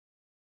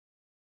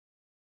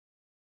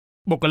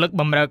បុគ្គលិក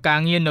បម្រើការ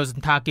ងារនៅស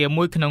ន្តាគារ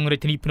មួយក្នុងរាជ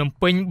ធានីភ្នំ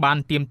ពេញបាន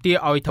ទាមទារ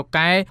ឲ្យថៅ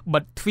កែបិ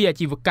ទទ្វារអា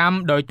ជីវកម្ម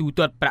ដោយទូ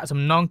ទាត់ប្រាក់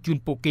សំណងជូន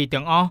ពួកគេ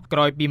ទាំងអស់ក្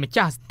រោយពីម្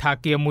ចាស់សន្តា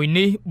គារមួយ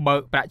នេះបើ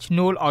កប្រាក់ឈ្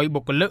នួលឲ្យបុ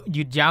គ្គលិក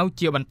យឺតយ៉ាវ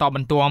ជាបន្តប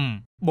ន្ទាប់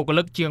បុគ្គ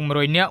លិកជាង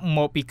100នាក់ម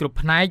កពីគ្រប់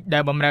ផ្នែកដែ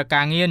លបម្រើ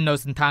ការងារនៅ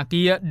សន្តា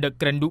គារ The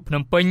Grand Duke ភ្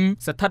នំពេញ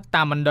ស្ថិត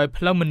តាមបណ្ដោយ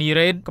ផ្លូវមនី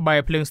រ៉េតក្បែរ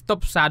ភ្លើងស្តុប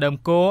ផ្សារដើម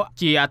គោ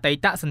ជាអតី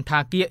តសន្តា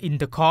គារ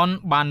Intercon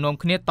បាននាំ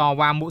គ្នាត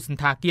វ៉ាមុខសន្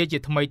តាគារជា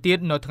ថ្មីទៀត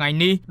នៅថ្ងៃ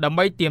នេះដើម្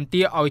បីទាម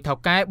ទារឲ្យថៅ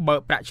កែបើក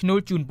ប្រាក់ឈ្នួល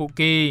ជូនពួក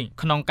គេ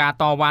ក្នុងការ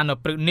តវ៉ានៅ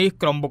ព្រឹកនេះ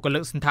ក្រុមបុគ្គលិ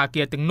កសន្តា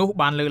គារទាំងនោះ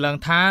បានលើកឡើង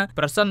ថា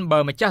ប្រសិនបើ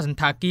ម្ចាស់សន្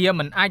តាគារ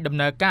មិនអាចដំ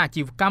ណើរការអា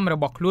ជីវកម្មរ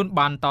បស់ខ្លួន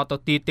បានតទៅ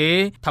ទៀតទេ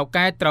ថៅ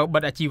កែត្រូវបិ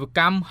ទអាជីវក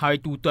ម្មហើយ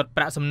ទូទាត់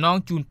ប្រាក់សំណង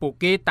ជូនពួក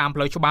គេតាមផ្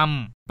លូវច្បា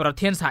ប់ប្រ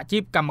ធានសហជី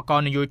ពកម្មករ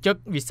នយោជិក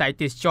វិស័យ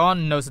ទេសចរ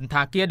នៅសន្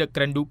តាគារ The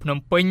Grand Duke ភ្នំ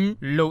ពេញ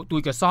លោកទួ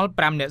យកសល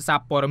5អ្នកសារ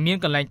ព័ត៌មាន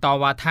កន្លែងត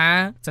វ៉ាថា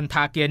សន្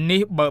តាគារ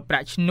នេះបើកប្រា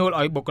ក់ឈ្នួល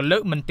ឲ្យបុគ្គលិ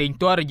កមិនទៀង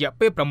ទាត់រយៈ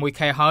ពេល6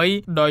ខែហើយ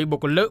ដោយបុ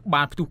គ្គលិក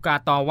បានផ្ទុះការ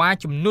តវ៉ា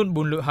ចំនួន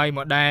4លើកហើយម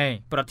កដែរ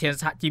ប្រធាន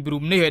សហជីពរូ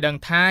បនេះឲ្យដឹង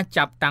ថា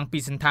ចាប់តាំងពី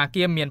សន្តា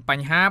គារមានប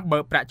ញ្ហាបើ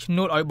កប្រាក់ឈ្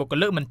នួលឲ្យបុគ្គ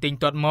លិកមិនទៀង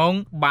ទាត់មក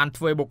បាន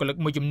ធ្វើឲ្យបុគ្គលិក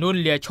មួយចំនួន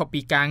លាឈប់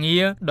ពីការងា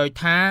រដោយ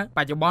ថាប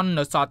ច្ចុប្បន្ន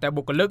នៅសល់តែ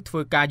បុគ្គលិកធ្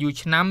វើការយូរ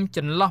ឆ្នាំច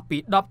ន្លោះពី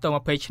10ទៅ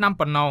20ឆ្នាំ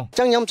ប៉ុណ្ណោះអញ្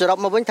ចឹងខ្ញុំសរុប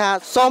មកវិញថា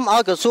សូមឲ្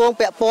យក្រសួង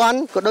ពាក់ព័ន្ធ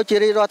ក៏ដូចជា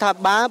រាជរដ្ឋាភិ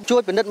បាលជួ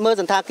យពិនិត្យមើល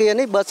សន្តាគារ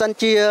នេះបើសិន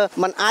ជា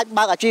มันអាច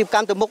បើកអាជីវក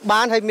ម្មទៅមុខ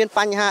បានហើយមានប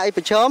ញ្ហាអី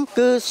ប្រឈម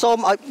គឺសូម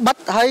ឲ្យបិទ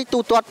ហើយទូ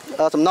ទាត់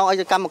សំណងឲ្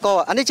យកម្មករ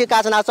អានេះជាកា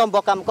រស្នើសុំរប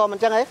ស់កម្មករមិនអ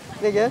ញ្ចឹងទេ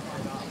នេះយើ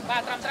ង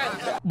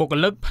បុគ្គ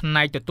លិកផ្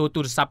នែកទទួល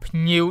ទូរស័ព្ទភ្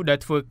ញៀវដែល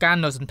ធ្វើការ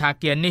នៅសន្តា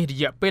គារនេះរ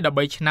យៈពេល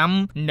13ឆ្នាំ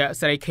អ្នក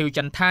ស្រីខៀវច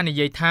ន្ទថានិ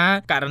យាយថា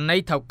ករណី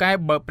ថៅកែ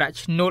បើកប្រាក់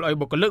ឈ្នួលឲ្យ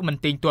បុគ្គលិកមិន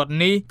ទៀងទាត់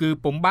នេះគឺ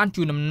ពុំបាន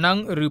ជូនដំណឹង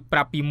ឬប្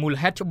រាប់ពីមូល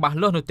ហេតុច្បាស់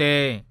លាស់នោះទេ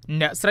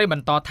អ្នកស្រីប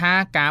ន្តថា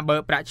ការបើ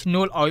កប្រាក់ឈ្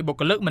នួលឲ្យបុគ្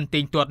គលិកមិនទៀ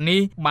ងទាត់នេះ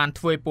បាន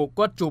ធ្វើឲ្យពួក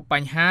គាត់ជួបប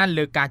ញ្ហា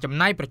លើការចំ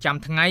ណាយប្រចាំ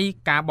ថ្ងៃ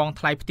ការបង់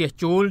ថ្លៃផ្ទះ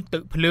ជួលទឹ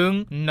កភ្លើង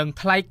និង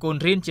ថ្លៃកូន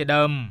រៀនជា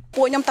ដើម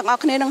ពួកខ្ញុំទាំងអ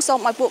ស់គ្នានឹងសូម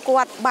ឲ្យពួក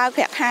គាត់បើក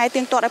ប្រាក់ខែ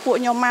ទៀងទាត់ឲ្យពួក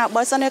ខ្ញុំមក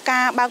បើសិនជាកា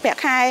របើកប្រាក់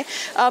ខែ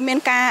មាន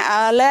ការ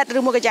លេតឬ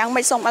មួយក៏យ៉ាង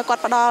មិនសូមឲ្យគា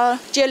ត់ផ្ដល់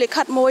ជាលិ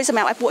ខិតមួយសម្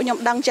រាប់ឲ្យពួកខ្ញុំ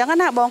ដឹងអញ្ចឹង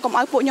ណាបងកុំ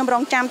ឲ្យពួកខ្ញុំរ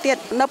ងចាំទៀត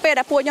នៅពេល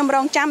ដែលពួកខ្ញុំរ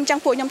ងចាំអញ្ចឹង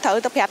ពួកខ្ញុំត្រូវ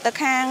ទៅប្រាប់ទៅ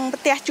ខាង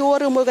ផ្ទះជួល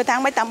ឬមួយក៏តាម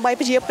មិនដើម្បី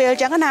ពជាពេលអ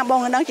ញ្ចឹងណាបង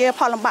នឹងជា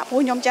ផលលំបាកពួក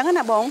ខ្ញុំអញ្ចឹង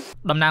ណាបង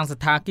តំណាងស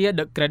ន្តាគារ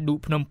The Grand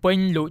Duke ភ្នំពេញ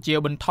លោកជា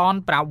បន្ថន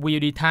ប្រាប់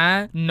VOD ថា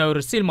នៅរ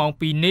សៀលម៉ោង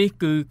2នេះ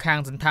គឺខាង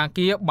សន្តា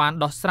គារបាន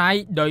ដោះស្រាយ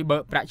ដោយបើ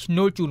កប្រាក់ឈ្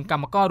នួលជូនក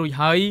ម្មកររួច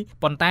ហើយ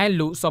ប៉ុន្តែ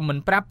លោកសុំមិន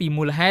ប្រាប់ពី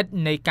មូលហេតុ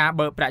នៃការ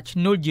បើកប្រាក់ឈ្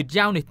នួលយឺត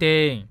យ៉ាវនេះទេ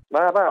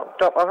បាទ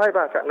ចប់អស់ហើយ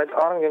បាទករណី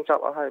អស់យើងច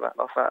ប់អស់ហើយបាទ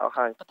ដោះស្រាយអស់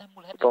ហើយតែមូ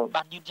លហេតុ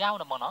បានយឺតយ៉ាវ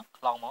ណាស់ហ្មងណា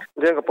ខ្លងមក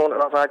យើងកំពុង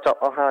ដោះស្រាយចប់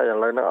អស់ហើយឥ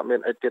ឡូវនេះអត់មា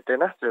នអីទៀតទេ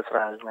ណាជាស្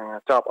រាយហ្នឹង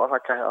ចប់អស់ហើ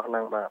យកាសអស់ហ្នឹ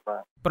ងបាទ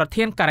ប្រ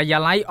ធានការិយា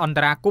ល័យអន្ត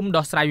រាគមន៍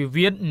ដោះស្រាយវិ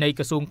វាទនៃ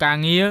ក្រសួងការ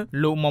ងារ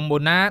លោកមុំបូ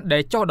ណាដែ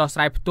លចុះដោះស្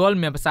រាយផ្ទាល់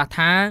មានប្រសាសន៍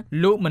ថា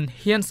លោកមិន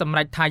ហ៊ានសម្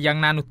រេចថាយ៉ាង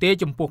ណានោះទេ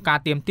ចំពោះការ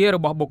ទាមទាររ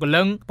បស់បុគ្គ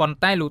លិកប៉ុន្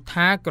តែលោក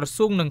ថាក្រ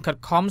សួងនឹងខិត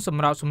ខំស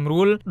ម្របសម្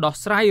រួលដោះ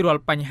ស្រាយរា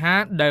ល់បញ្ហា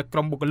ដែលក្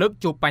រុមបុគ្គលិក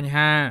ជួបបញ្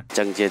ហាអញ្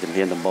ចឹងជាជំ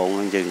ហានដំបូង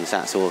យើងសា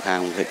កសួរខា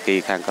ងភាគី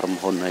ខាងក្រុម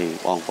ហ៊ុនហើយ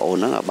បងប្អូន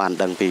ហ្នឹងបាន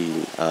ដឹងពី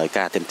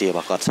ការទាមទាររប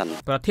ស់គាត់សិន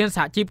ប្រធានស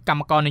ហជីពកម្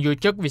មករនយោ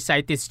ជិកវិស័យ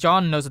ទេសច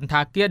រនៅសន្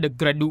តាគារ The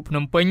Grand Duke ភ្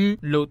នំពេញ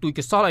លោកទួយក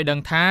សលឲ្យដឹង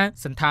ថា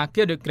សន្តា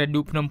គារ The Grand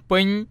Duke ភ្នំពេ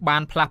ញបា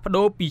នផ្លាស់ប្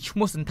ដូរពីឈ្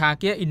មោះសន្តា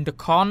គារ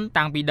Intercon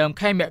តាំងពីដើម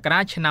ខែមករា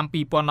ឆ្នាំ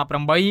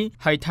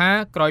2018ហើយថា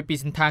ក្រោយពី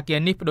សន្តាគារ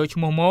នេះប្ដូរឈ្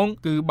មោះមក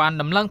គឺបាន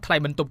ដំឡើងថ្លៃ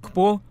បន្ទប់ខ្ព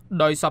ស់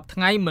ដោយសពថ្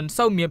ងៃមិន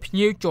សូវមានភ្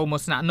ញៀវចូលម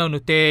កស្នាក់នៅ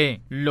នោះទេ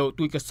លោក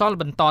ទួយកសល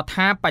បន្ត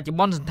ថាបច្ចុប្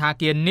បន្នសន្តា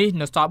គារនេះ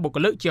នៅសល់បុគ្គ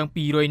លិកជាង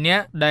200នា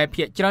ក់ដែល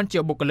ភាគច្រើនជា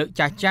បុគ្គលិក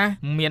ចាស់ៗ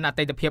មានអ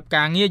តីតភាព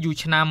ការងារយូរ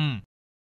ឆ្នាំ